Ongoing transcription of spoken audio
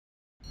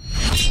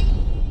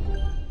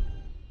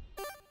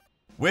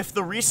With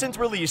the recent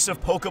release of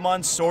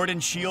Pokemon Sword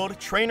and Shield,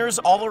 trainers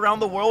all around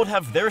the world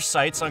have their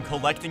sights on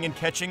collecting and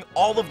catching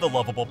all of the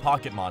lovable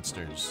pocket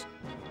monsters.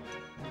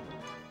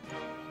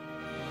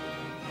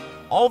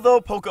 Although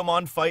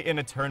Pokemon fight in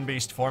a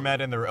turn-based format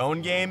in their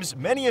own games,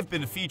 many have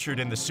been featured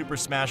in the Super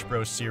Smash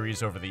Bros.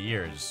 Series over the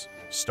years.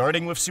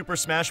 Starting with Super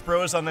Smash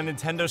Bros. On the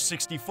Nintendo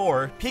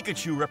 64,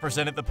 Pikachu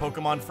represented the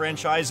Pokemon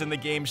franchise in the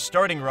game's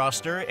starting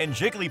roster, and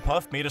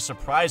Jigglypuff made a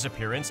surprise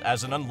appearance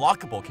as an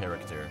unlockable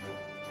character.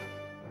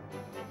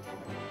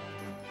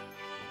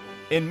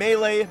 In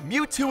Melee,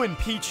 Mewtwo and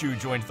Pichu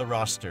joined the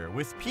roster,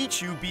 with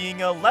Pichu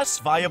being a less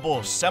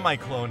viable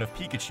semi-clone of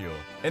Pikachu.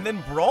 And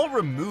then Brawl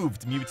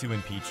removed Mewtwo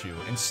and Pichu,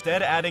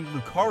 instead adding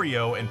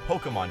Lucario and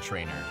Pokemon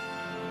Trainer.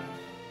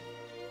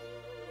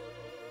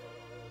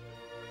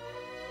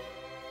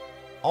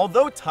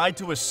 Although tied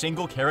to a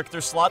single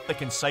character slot that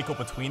can cycle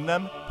between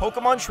them,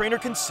 Pokemon Trainer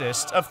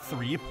consists of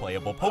 3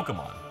 playable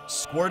Pokemon: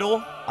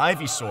 Squirtle,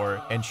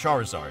 Ivysaur, and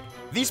Charizard.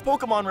 These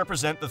Pokemon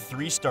represent the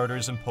 3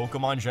 starters in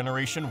Pokemon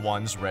Generation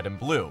 1's Red and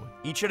Blue,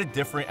 each at a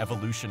different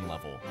evolution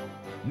level.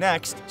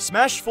 Next,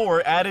 Smash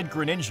 4 added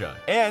Greninja,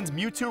 and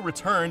Mewtwo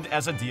returned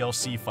as a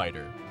DLC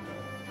fighter.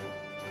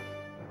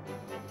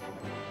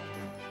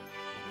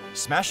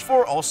 Smash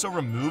 4 also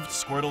removed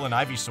Squirtle and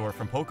Ivysaur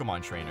from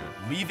Pokemon Trainer,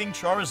 leaving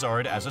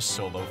Charizard as a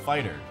solo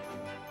fighter.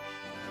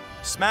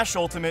 Smash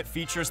Ultimate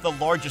features the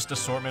largest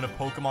assortment of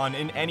Pokemon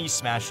in any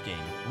Smash game,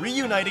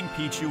 reuniting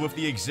Pichu with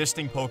the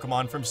existing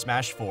Pokemon from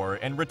Smash 4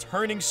 and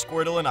returning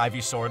Squirtle and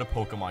Ivysaur to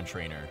Pokemon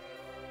Trainer.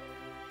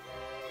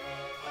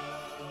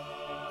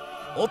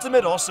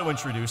 Ultimate also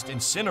introduced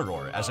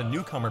Incineroar as a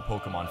newcomer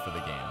Pokemon for the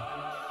game.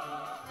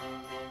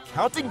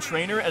 Counting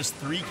Trainer as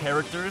 3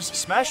 characters,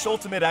 Smash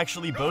Ultimate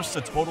actually boasts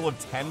a total of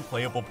 10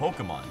 playable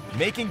Pokemon,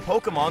 making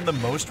Pokemon the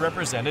most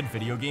represented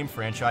video game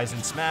franchise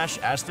in Smash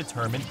as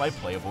determined by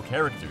playable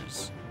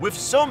characters. With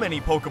so many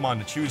Pokemon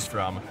to choose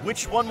from,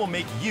 which one will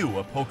make you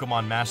a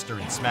Pokemon master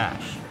in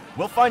Smash?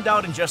 We'll find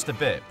out in just a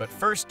bit, but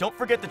first, don't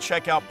forget to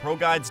check out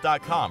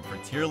ProGuides.com for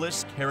tier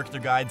lists, character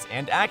guides,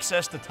 and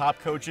access to top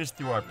coaches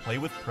through our Play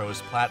with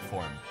Pros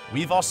platform.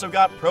 We've also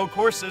got pro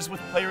courses with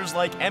players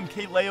like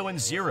MKLeo and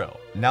Zero.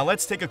 Now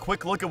let's take a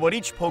quick look at what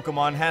each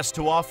Pokemon has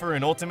to offer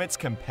in Ultimate's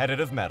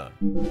competitive meta.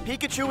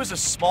 Pikachu is a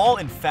small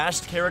and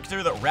fast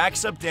character that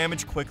racks up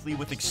damage quickly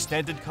with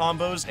extended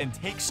combos and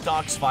takes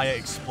stocks via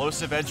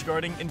explosive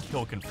edgeguarding and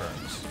kill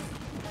confirms.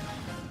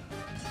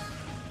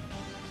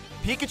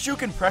 Pikachu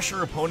can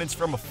pressure opponents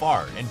from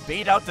afar and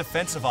bait out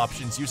defensive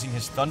options using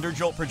his Thunder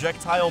Jolt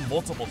projectile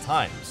multiple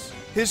times.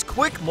 His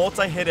quick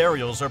multi-hit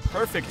aerials are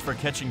perfect for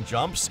catching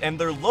jumps, and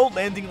their low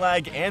landing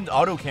lag and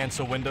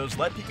auto-cancel windows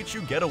let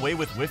Pikachu get away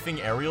with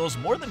whiffing aerials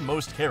more than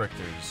most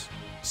characters.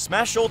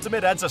 Smash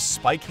Ultimate adds a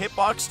spike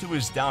hitbox to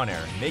his down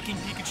air, making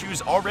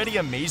Pikachu's already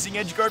amazing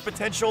edgeguard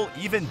potential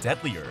even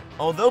deadlier.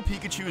 Although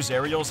Pikachu's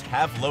aerials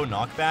have low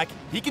knockback,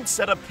 he can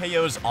set up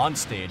KOs on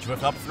stage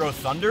with up throw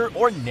Thunder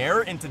or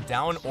Nair into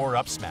down or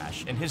up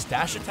smash, and his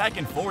dash attack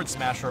and forward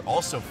smash are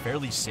also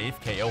fairly safe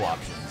KO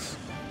options.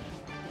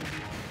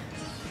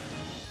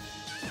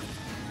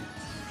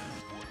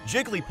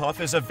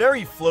 Jigglypuff is a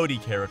very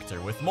floaty character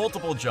with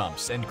multiple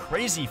jumps and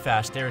crazy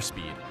fast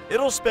airspeed.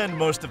 It'll spend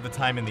most of the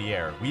time in the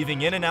air,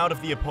 weaving in and out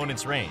of the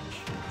opponent's range.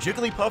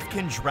 Jigglypuff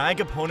can drag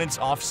opponents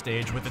off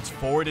stage with its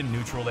forward and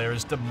neutral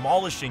airs,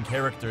 demolishing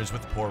characters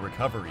with poor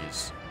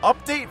recoveries.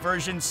 Update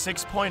version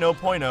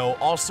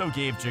 6.0.0 also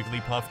gave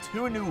Jigglypuff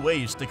 2 new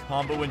ways to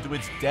combo into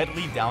its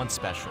deadly down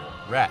special,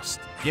 Rest,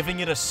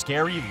 giving it a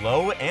scary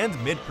low and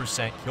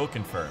mid% kill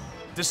confirm.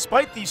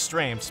 Despite these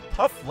strengths,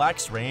 Puff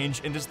lacks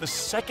range and is the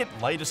second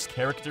lightest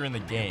character in the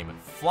game,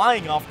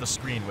 flying off the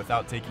screen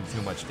without taking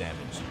too much damage.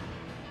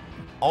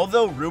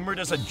 Although rumored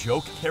as a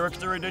joke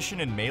character addition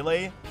in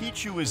Melee,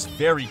 Pichu is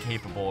very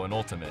capable in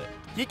Ultimate.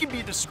 He can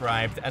be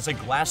described as a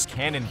glass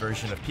cannon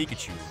version of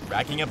Pikachu,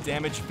 racking up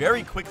damage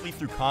very quickly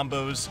through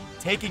combos,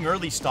 taking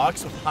early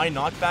stocks with high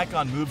knockback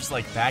on moves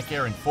like back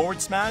air and forward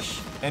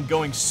smash, and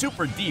going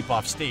super deep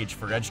off stage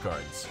for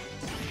edgeguards.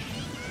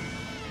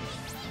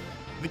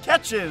 The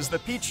catch is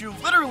that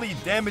Pichu literally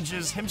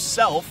damages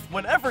himself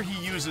whenever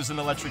he uses an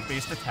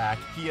electric-based attack.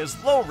 He has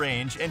low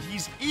range, and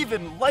he's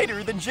even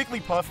lighter than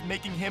Jigglypuff,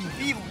 making him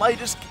the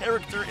lightest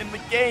character in the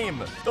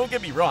game. Don't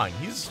get me wrong,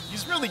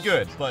 he's really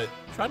good, but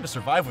trying to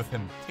survive with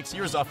him takes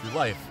years off your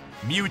life.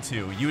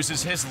 Mewtwo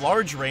uses his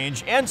large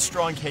range and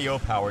strong KO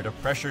power to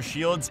pressure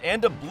shields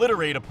and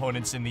obliterate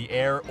opponents in the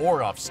air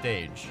or off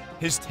stage.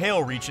 His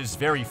tail reaches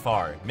very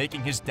far,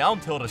 making his down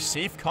tilt a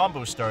safe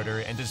combo starter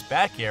and his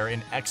back air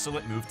an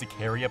excellent move to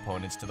carry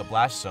opponents to the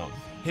blast zone.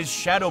 His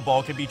Shadow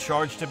Ball can be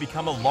charged to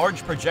become a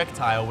large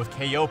projectile with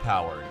KO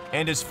power,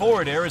 and his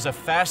forward air is a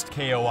fast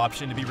KO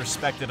option to be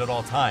respected at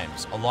all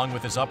times, along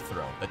with his up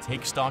throw that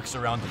takes stocks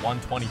around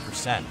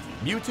 120%.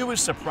 Mewtwo is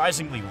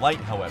surprisingly light,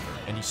 however,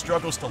 and he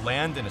struggles to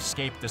land and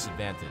escape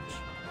disadvantage.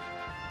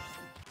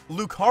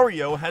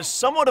 Lucario has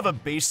somewhat of a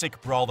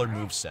basic brawler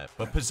moveset,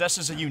 but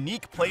possesses a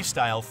unique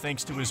playstyle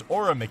thanks to his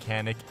Aura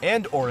mechanic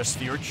and Aura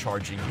Sphere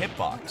charging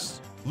hitbox.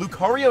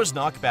 Lucario's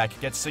knockback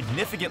gets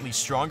significantly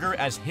stronger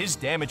as his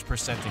damage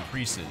percent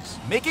increases,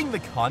 making the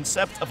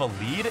concept of a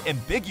lead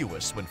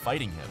ambiguous when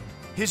fighting him.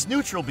 His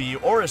neutral B,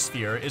 Aura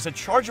Sphere, is a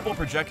chargeable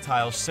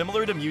projectile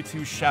similar to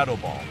Mewtwo's Shadow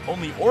Ball,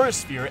 only Aura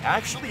Sphere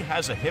actually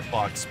has a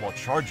hitbox while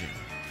charging.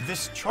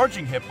 This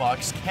charging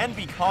hitbox can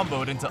be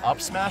comboed into up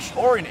smash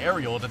or an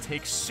aerial to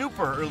take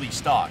super early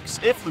stocks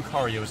if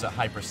Lucario is at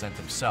high percent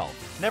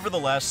himself.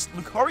 Nevertheless,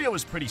 Lucario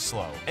is pretty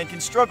slow and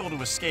can struggle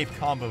to escape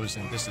combos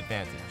and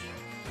disadvantage.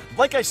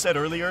 Like I said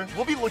earlier,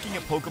 we'll be looking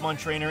at Pokemon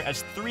Trainer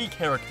as 3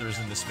 characters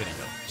in this video,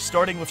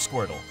 starting with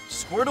Squirtle.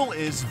 Squirtle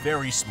is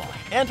very small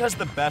and has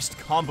the best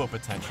combo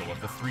potential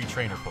of the 3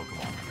 trainer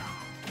Pokemon.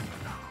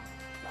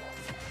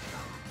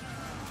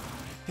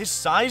 His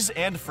size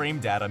and frame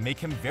data make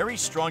him very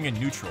strong in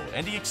neutral,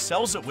 and he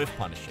excels at whiff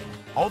punishing.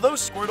 Although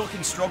Squirtle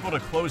can struggle to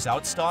close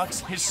out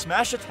stocks, his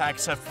smash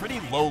attacks have pretty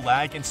low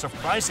lag and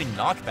surprising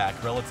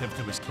knockback relative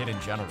to his kit in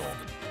general.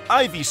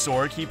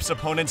 Ivysaur keeps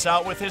opponents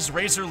out with his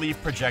Razor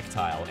Leaf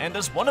projectile, and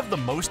is one of the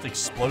most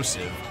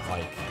explosive,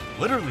 like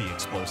literally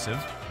explosive,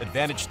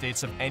 advantage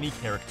states of any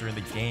character in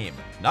the game,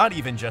 not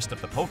even just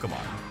of the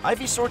Pokemon.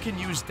 Ivysaur can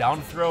use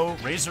down throw,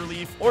 Razor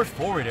Leaf, or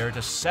forward air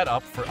to set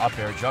up for up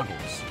air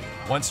juggles.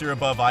 Once you're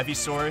above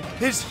Ivysaur,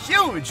 his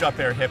huge up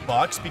air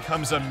hitbox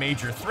becomes a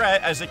major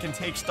threat as it can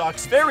take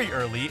stocks very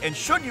early, and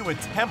should you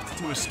attempt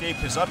to escape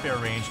his up air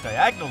range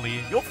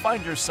diagonally, you'll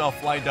find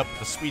yourself lined up at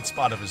the sweet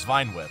spot of his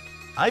Vine Whip.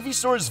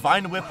 Ivysaur's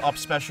Vine Whip up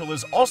special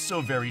is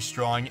also very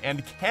strong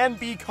and can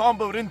be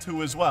comboed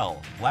into as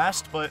well.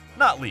 Last but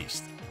not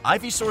least,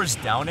 Ivysaur's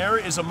down air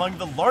is among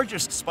the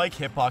largest spike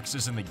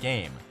hitboxes in the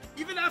game,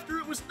 even after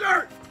it was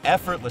nerfed,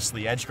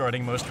 effortlessly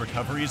edgeguarding most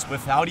recoveries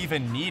without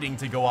even needing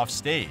to go off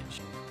stage.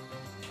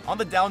 On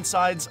the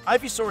downsides,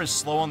 Ivysaur is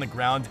slow on the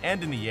ground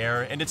and in the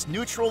air, and its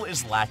neutral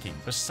is lacking,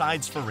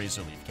 besides for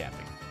Razor Leaf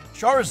camping.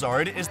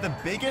 Charizard is the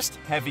biggest,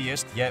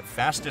 heaviest, yet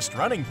fastest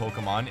running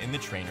Pokemon in the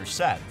trainer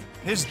set.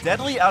 His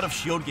deadly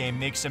out-of-shield game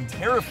makes him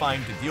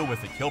terrifying to deal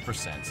with at kill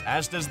percents,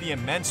 as does the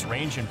immense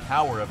range and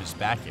power of his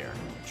back air.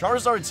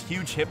 Charizard's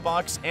huge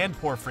hitbox and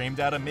poor frame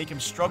data make him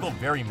struggle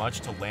very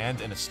much to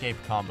land and escape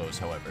combos,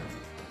 however.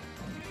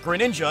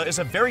 Greninja is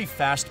a very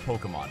fast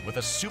Pokemon with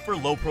a super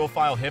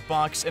low-profile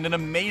hitbox and an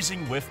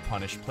amazing whiff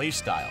punish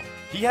playstyle.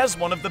 He has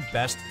one of the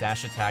best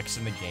dash attacks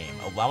in the game,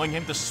 allowing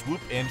him to swoop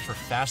in for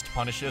fast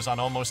punishes on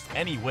almost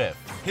any whiff.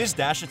 His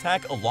dash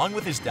attack, along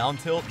with his down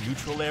tilt,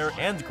 neutral air,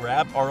 and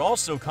grab, are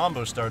also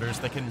combo starters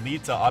that can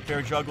lead to up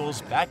air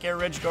juggles, back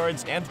air edge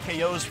guards, and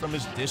KOs from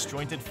his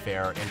disjointed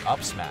fair and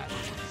up smash.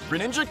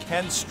 Greninja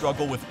can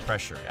struggle with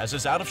pressure, as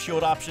his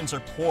out-of-shield options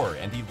are poor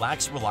and he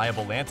lacks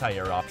reliable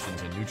anti-air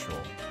options in neutral.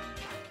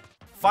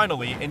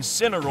 Finally,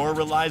 Incineroar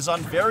relies on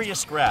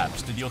various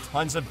grabs to deal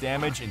tons of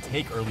damage and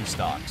take early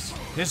stocks.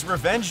 His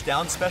Revenge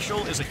down special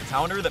is a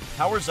counter that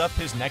powers up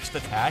his next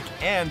attack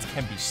and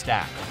can be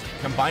stacked.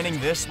 Combining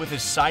this with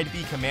his side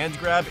B command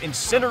grab,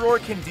 Incineroar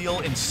can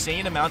deal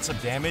insane amounts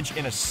of damage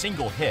in a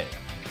single hit.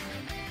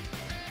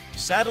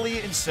 Sadly,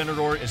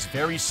 Incineroar is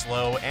very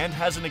slow and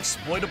has an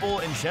exploitable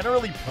and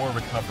generally poor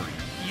recovery,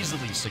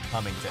 easily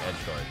succumbing to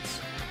edge guards.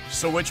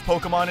 So which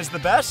Pokemon is the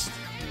best?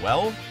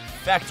 Well,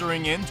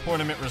 factoring in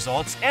tournament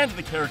results and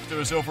the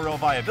character's overall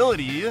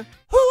viability,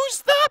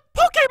 who's the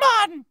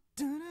Pokemon?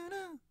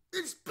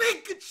 It's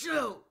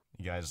Pikachu!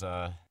 You guys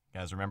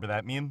remember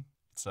that meme?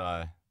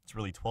 It's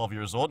really 12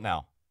 years old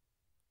now.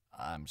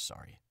 I'm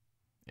sorry.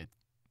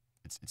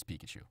 It's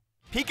Pikachu.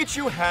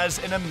 Pikachu has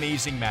an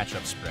amazing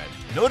matchup spread,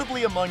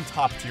 notably among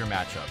top-tier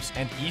matchups,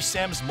 and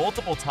ESAM's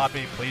multiple top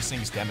 8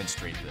 placings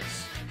demonstrate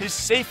this. His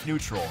safe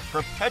neutral,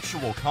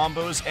 perpetual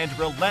combos, and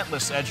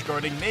relentless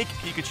edgeguarding make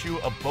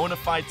Pikachu a bona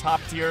fide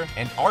top tier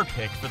and our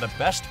pick for the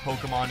best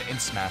Pokemon in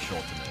Smash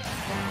Ultimate.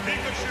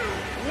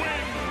 Pikachu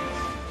wins!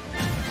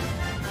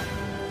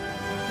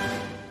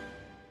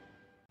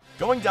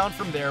 Going down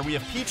from there, we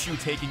have Pichu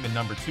taking the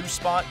number 2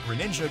 spot,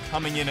 Greninja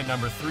coming in at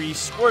number 3,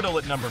 Squirtle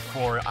at number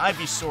 4,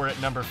 Ivysaur at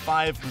number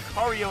 5,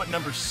 Lucario at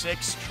number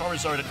 6,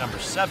 Charizard at number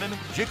 7,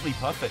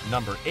 Jigglypuff at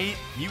number 8,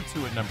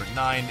 Mewtwo at number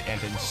 9, and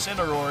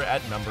Incineroar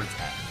at number 10.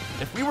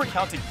 If we were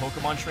counting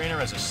Pokemon Trainer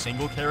as a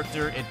single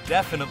character, it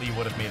definitely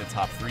would have made a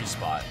top 3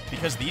 spot,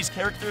 because these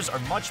characters are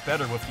much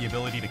better with the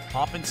ability to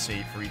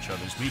compensate for each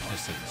other's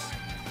weaknesses.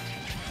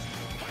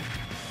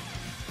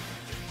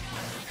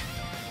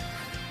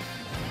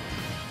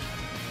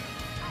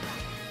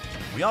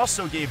 We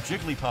also gave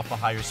Jigglypuff a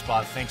higher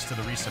spot thanks to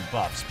the recent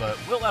buffs, but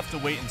we'll have to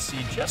wait and see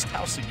just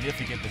how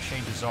significant the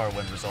changes are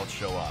when results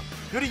show up.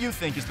 Who do you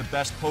think is the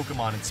best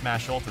Pokemon in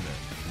Smash Ultimate?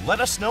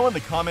 Let us know in the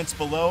comments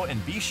below,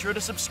 and be sure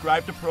to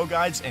subscribe to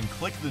ProGuides and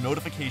click the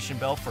notification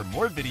bell for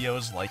more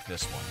videos like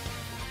this one.